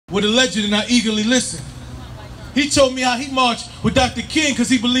with a legend and I eagerly listened. He told me how he marched with Dr. King because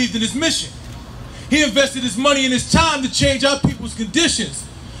he believed in his mission. He invested his money and his time to change our people's conditions.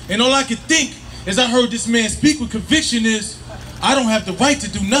 And all I could think as I heard this man speak with conviction is, I don't have the right to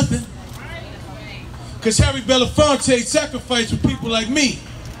do nothing. Because Harry Belafonte sacrificed for people like me.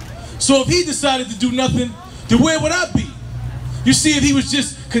 So if he decided to do nothing, then where would I be? You see, if he was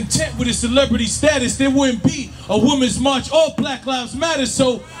just content with his celebrity status, there wouldn't be a women's march or Black Lives Matter.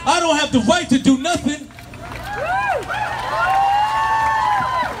 So I don't have the right to do nothing.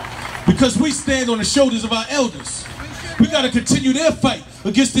 Because we stand on the shoulders of our elders. We got to continue their fight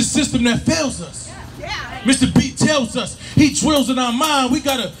against this system that fails us. Mr. B tells us, he drills in our mind, we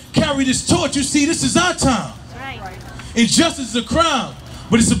got to carry this torch. You see, this is our time. Injustice is a crime,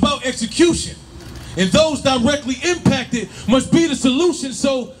 but it's about execution. And those directly impacted must be the solution.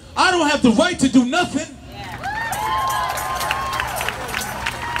 So I don't have the right to do nothing.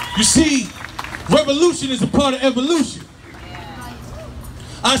 You see, revolution is a part of evolution.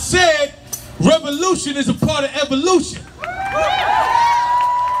 I said, revolution is a part of evolution.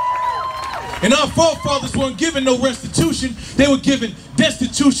 And our forefathers weren't given no restitution. They were given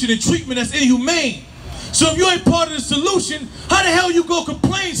destitution and treatment that's inhumane. So if you ain't part of the solution, how the hell you gonna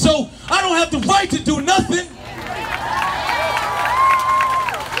complain? So I don't have the right to do nothing.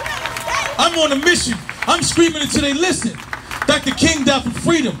 I'm on a mission. I'm screaming until they listen. Dr. King died for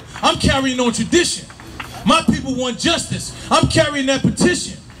freedom. I'm carrying on tradition. My people want justice. I'm carrying that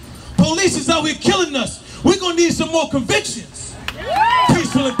petition. Police is out here killing us. We're gonna need some more convictions.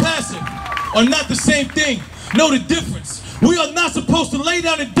 Peaceful and passive are not the same thing. Know the difference. We are not supposed to lay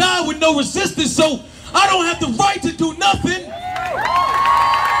down and die with no resistance, so I don't have the right to do nothing.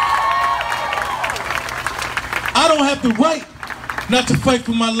 I don't have the right not to fight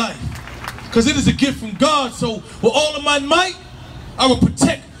for my life, because it is a gift from God. So with all of my might, I will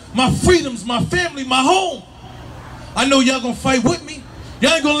protect my freedoms, my family, my home. I know y'all gonna fight with me.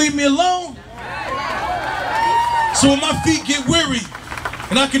 Y'all ain't gonna leave me alone. So when my feet get weary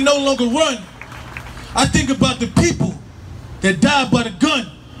and I can no longer run, I think about the people that died by the gun,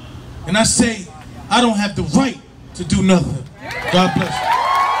 and I say, I don't have the right to do nothing. God bless you.